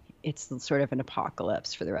 it's sort of an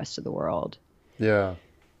apocalypse for the rest of the world. Yeah.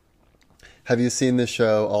 Have you seen the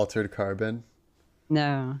show Altered Carbon?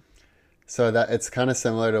 No. So that it's kind of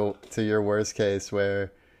similar to your worst case,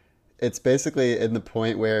 where it's basically in the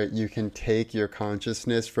point where you can take your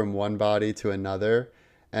consciousness from one body to another,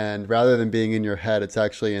 and rather than being in your head, it's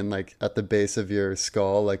actually in like at the base of your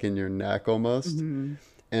skull, like in your neck almost. And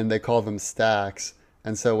they call them stacks.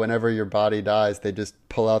 And so whenever your body dies, they just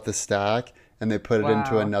pull out the stack and they put it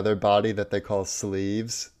into another body that they call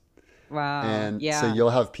sleeves. Wow. And so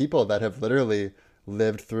you'll have people that have literally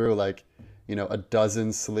lived through like, you know, a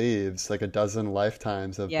dozen sleeves, like a dozen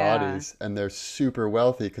lifetimes of bodies, and they're super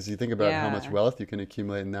wealthy because you think about how much wealth you can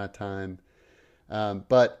accumulate in that time.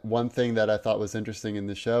 But one thing that I thought was interesting in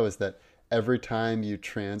the show is that every time you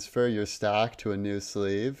transfer your stack to a new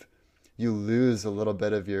sleeve, you lose a little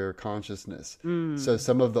bit of your consciousness. So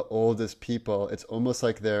some of the oldest people, it's almost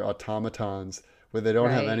like they're automatons where they don't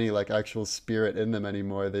have any like actual spirit in them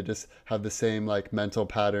anymore. They just have the same like mental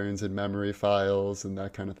patterns and memory files and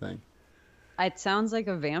that kind of thing. It sounds like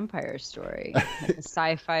a vampire story, like a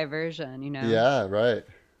sci-fi version, you know? Yeah, right.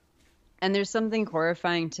 And there's something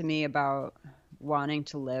horrifying to me about wanting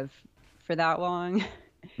to live for that long.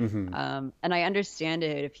 And I understand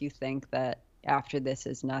it if you think that after this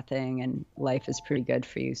is nothing and life is pretty good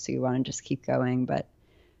for you, so you want to just keep going. But,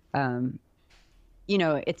 you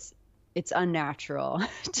know, it's unnatural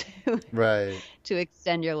to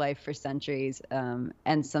extend your life for centuries.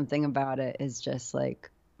 And something about it is just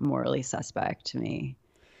like morally suspect to me.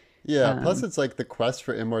 Yeah, plus it's like the quest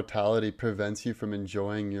for immortality prevents you from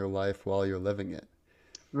enjoying your life while you're living it.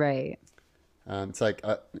 Right. It's like,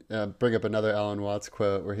 bring up another Alan Watts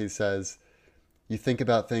quote where he says, "You think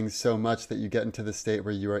about things so much that you get into the state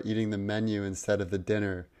where you are eating the menu instead of the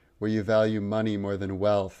dinner, where you value money more than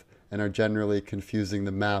wealth, and are generally confusing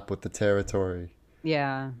the map with the territory."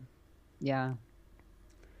 Yeah. Yeah.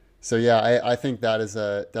 So yeah, I think that is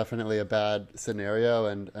definitely a bad scenario,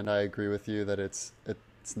 and I agree with you that it's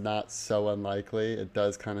not so unlikely. It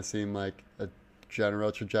does kind of seem like a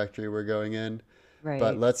general trajectory we're going in. Right.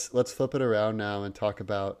 But let's flip it around now and talk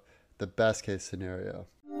about the best case scenario.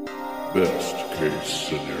 Best case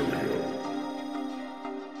scenario.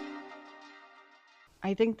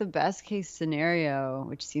 I think the best case scenario,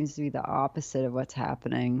 which seems to be the opposite of what's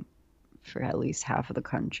happening for at least half of the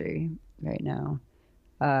country right now,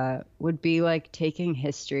 would be like taking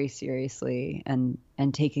history seriously and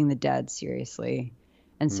taking the dead seriously.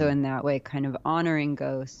 And so in that way, kind of honoring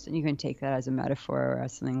ghosts, and you can take that as a metaphor or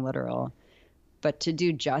as something literal, but to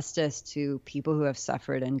do justice to people who have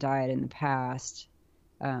suffered and died in the past,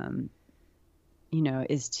 you know,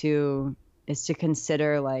 is to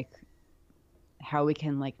consider like how we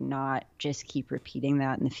can like not just keep repeating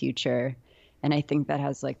that in the future. And I think that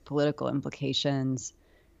has like political implications.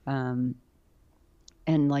 And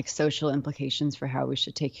and like social implications for how we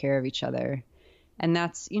should take care of each other. And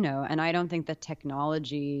that's, and I don't think that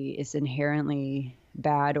technology is inherently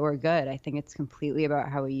bad or good. I think it's completely about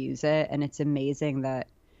how we use it. And it's amazing that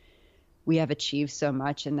we have achieved so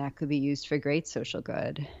much and that could be used for great social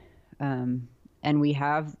good. And we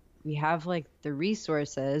have like the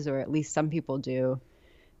resources, or at least some people do,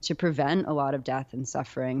 to prevent a lot of death and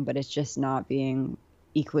suffering, but it's just not being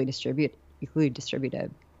equally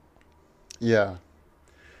distributed. Yeah.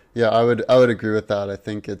 Yeah, I would agree with that. I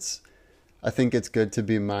think it's good to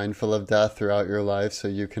be mindful of death throughout your life so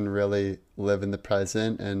you can really live in the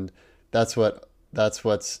present, and that's what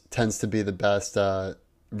tends to be the best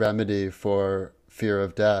remedy for fear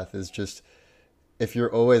of death, is just if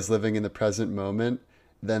you're always living in the present moment,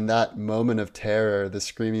 then that moment of terror, the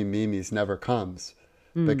screaming memes, never comes.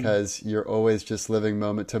 Because you're always just living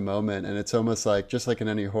moment to moment, and it's almost like, just like in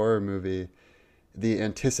any horror movie, the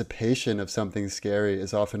anticipation of something scary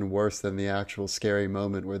is often worse than the actual scary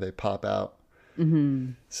moment where they pop out.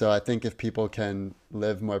 So I think if people can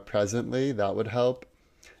live more presently, that would help.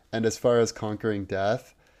 And as far as conquering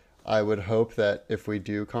death, I would hope that if we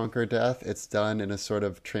do conquer death, it's done in a sort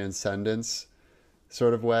of transcendence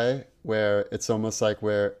sort of way, where it's almost like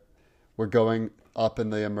we're going up in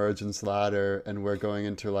the emergence ladder and we're going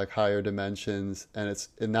into like higher dimensions, and it's,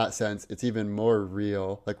 in that sense, it's even more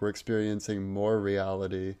real, like we're experiencing more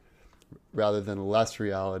reality rather than less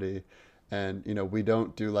reality. And we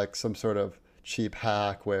don't do like some sort of cheap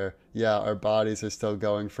hack where, yeah, our bodies are still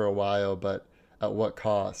going for a while, but at what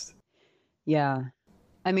cost? Yeah.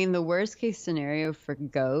 I mean, the worst case scenario for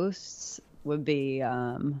ghosts would be,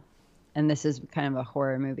 and this is kind of a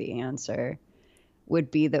horror movie answer,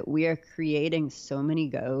 would be that we are creating so many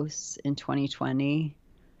ghosts in 2020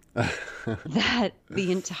 that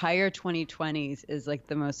the entire 2020s is like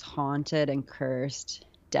the most haunted and cursed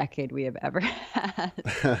decade we have ever had.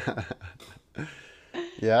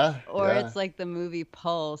 Yeah. Or it's like the movie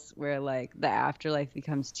Pulse, where like the afterlife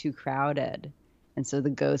becomes too crowded, and so the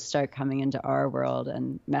ghosts start coming into our world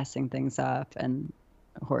and messing things up and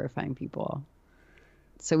horrifying people.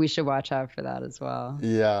 So we should watch out for that as well.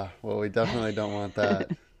 Yeah, well, we definitely don't want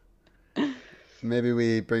that. Maybe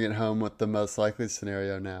we bring it home with the most likely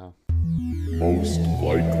scenario now. Most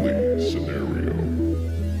likely scenario.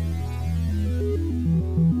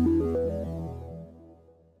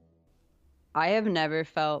 I have never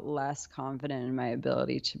felt less confident in my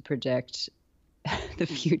ability to predict the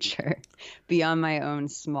future beyond my own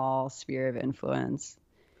small sphere of influence.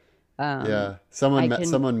 Yeah, I can,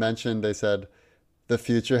 someone mentioned, they said the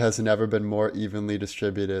future has never been more evenly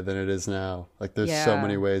distributed than it is now. Like there's so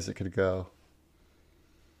many yeah, ways it could go.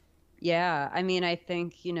 yeah. I mean, I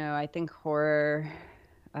think horror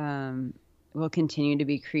will continue to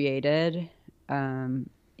be created. Um,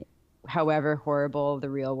 However horrible the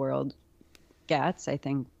real world gets, I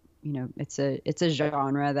think, it's a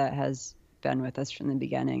genre that has been with us from the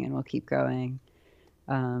beginning and will keep going.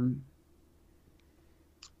 Um,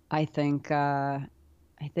 I think I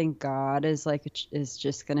think God is is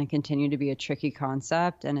just going to continue to be a tricky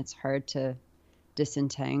concept, and it's hard to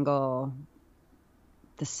disentangle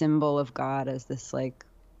the symbol of God as this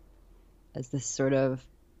sort of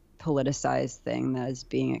politicized thing that is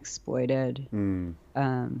being exploited. Mm.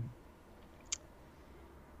 Um,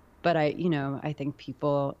 but I think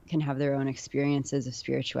people can have their own experiences of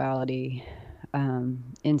spirituality,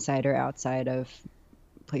 inside or outside of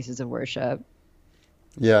places of worship.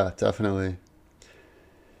 Yeah, definitely.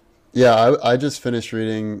 Yeah, I just finished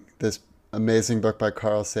reading this amazing book by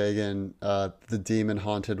Carl Sagan, The Demon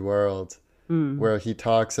Haunted World, where he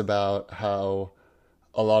talks about how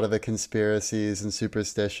a lot of the conspiracies and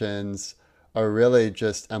superstitions are really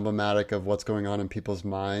just emblematic of what's going on in people's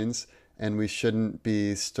minds, and we shouldn't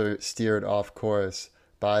be steered off course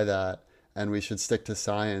by that, and we should stick to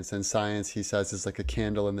science. And science, he says, is like a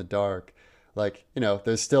candle in the dark. Like,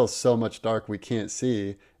 there's still so much dark we can't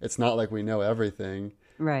see. It's not like we know everything,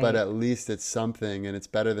 but Right. at least it's something, and it's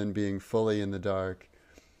better than being fully in the dark.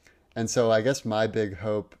 And so I guess my big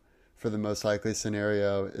hope for the most likely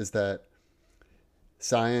scenario is that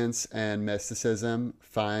science and mysticism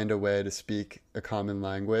find a way to speak a common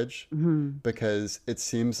language, because it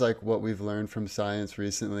seems like what we've learned from science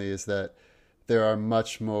recently is that there are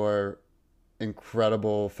much more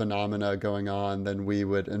incredible phenomena going on than we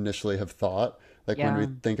would initially have thought. Like when we Yeah.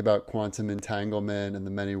 think about quantum entanglement and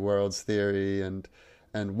the many worlds theory, and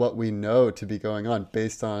what we know to be going on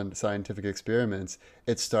based on scientific experiments,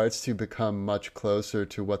 it starts to become much closer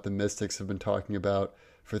to what the mystics have been talking about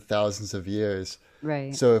for thousands of years.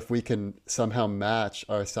 Right. So if we can somehow match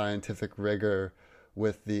our scientific rigor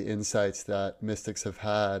with the insights that mystics have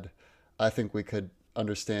had, I think we could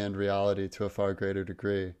understand reality to a far greater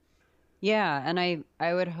degree. Yeah, and I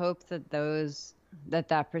would hope that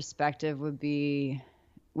that perspective would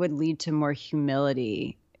lead to more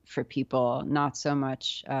humility for people, not so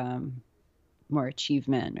much more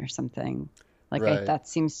achievement or something. Like Right. that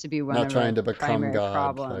seems to be one Not of trying our to become primary God.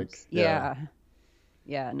 problems. Yeah. Yeah.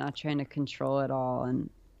 Yeah, not trying to control it all. And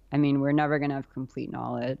I mean, we're never going to have complete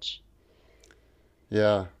knowledge.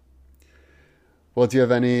 Yeah. Well, do you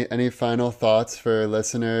have any final thoughts for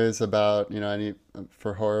listeners about, any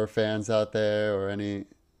for horror fans out there, or any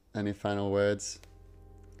final words?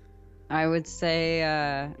 I would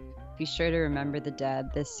say be sure to remember the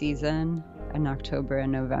dead this season, in October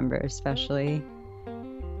and November especially,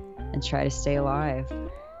 and try to stay alive.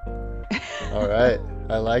 All right.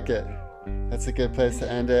 I like it. That's a good place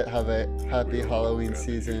to end it. Have a happy Halloween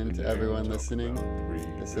season to everyone listening.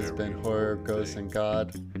 This has been Horror, Ghosts, and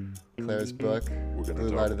God. Claire's book, Blue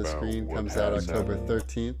Light of the Screen, comes out October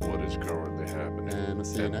 13th. What is currently happening, And we'll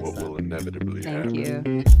see you next what will time. inevitably Thank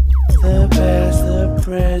happen. you. The past, the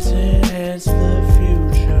present, and the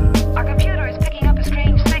future. Our computer is picking up a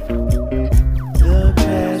strange signal. The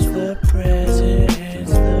past, the present, and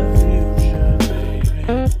the future, baby.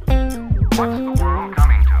 What's the world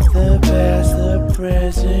coming to? The past, the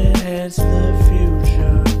present, and the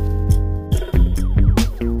future.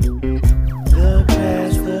 The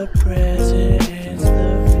past, the present, and the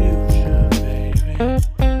future, baby.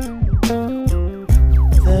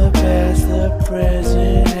 The past, the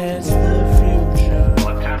present, and the future. Will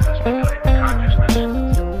attempt to stimulate consciousness.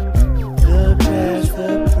 The past, the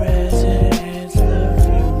present, and the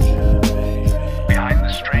future, baby. Behind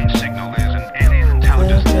the strange signal is an alien The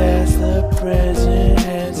intelligence. past, the present,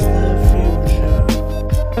 and the future.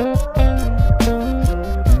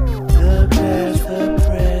 The past, the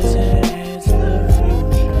present, and the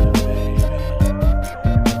future, baby.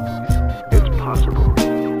 It's possible.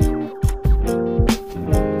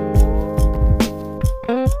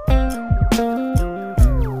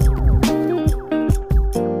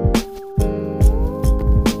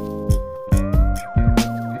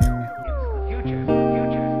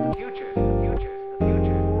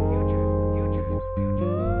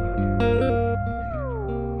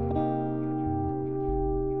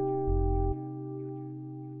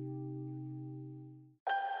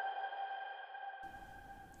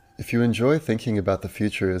 If you enjoy thinking about the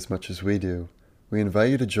future as much as we do, we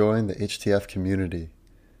invite you to join the HTF community.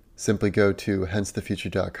 Simply go to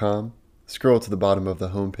hencethefuture.com, scroll to the bottom of the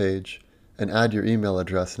homepage, and add your email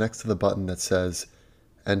address next to the button that says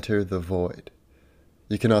Enter the Void.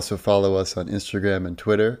 You can also follow us on Instagram and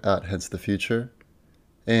Twitter at hencethefuture.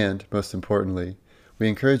 And, most importantly, we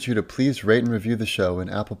encourage you to please rate and review the show in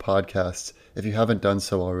Apple Podcasts if you haven't done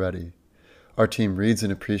so already. Our team reads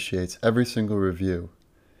and appreciates every single review.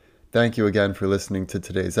 Thank you again for listening to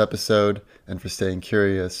today's episode and for staying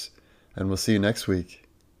curious, and we'll see you next week.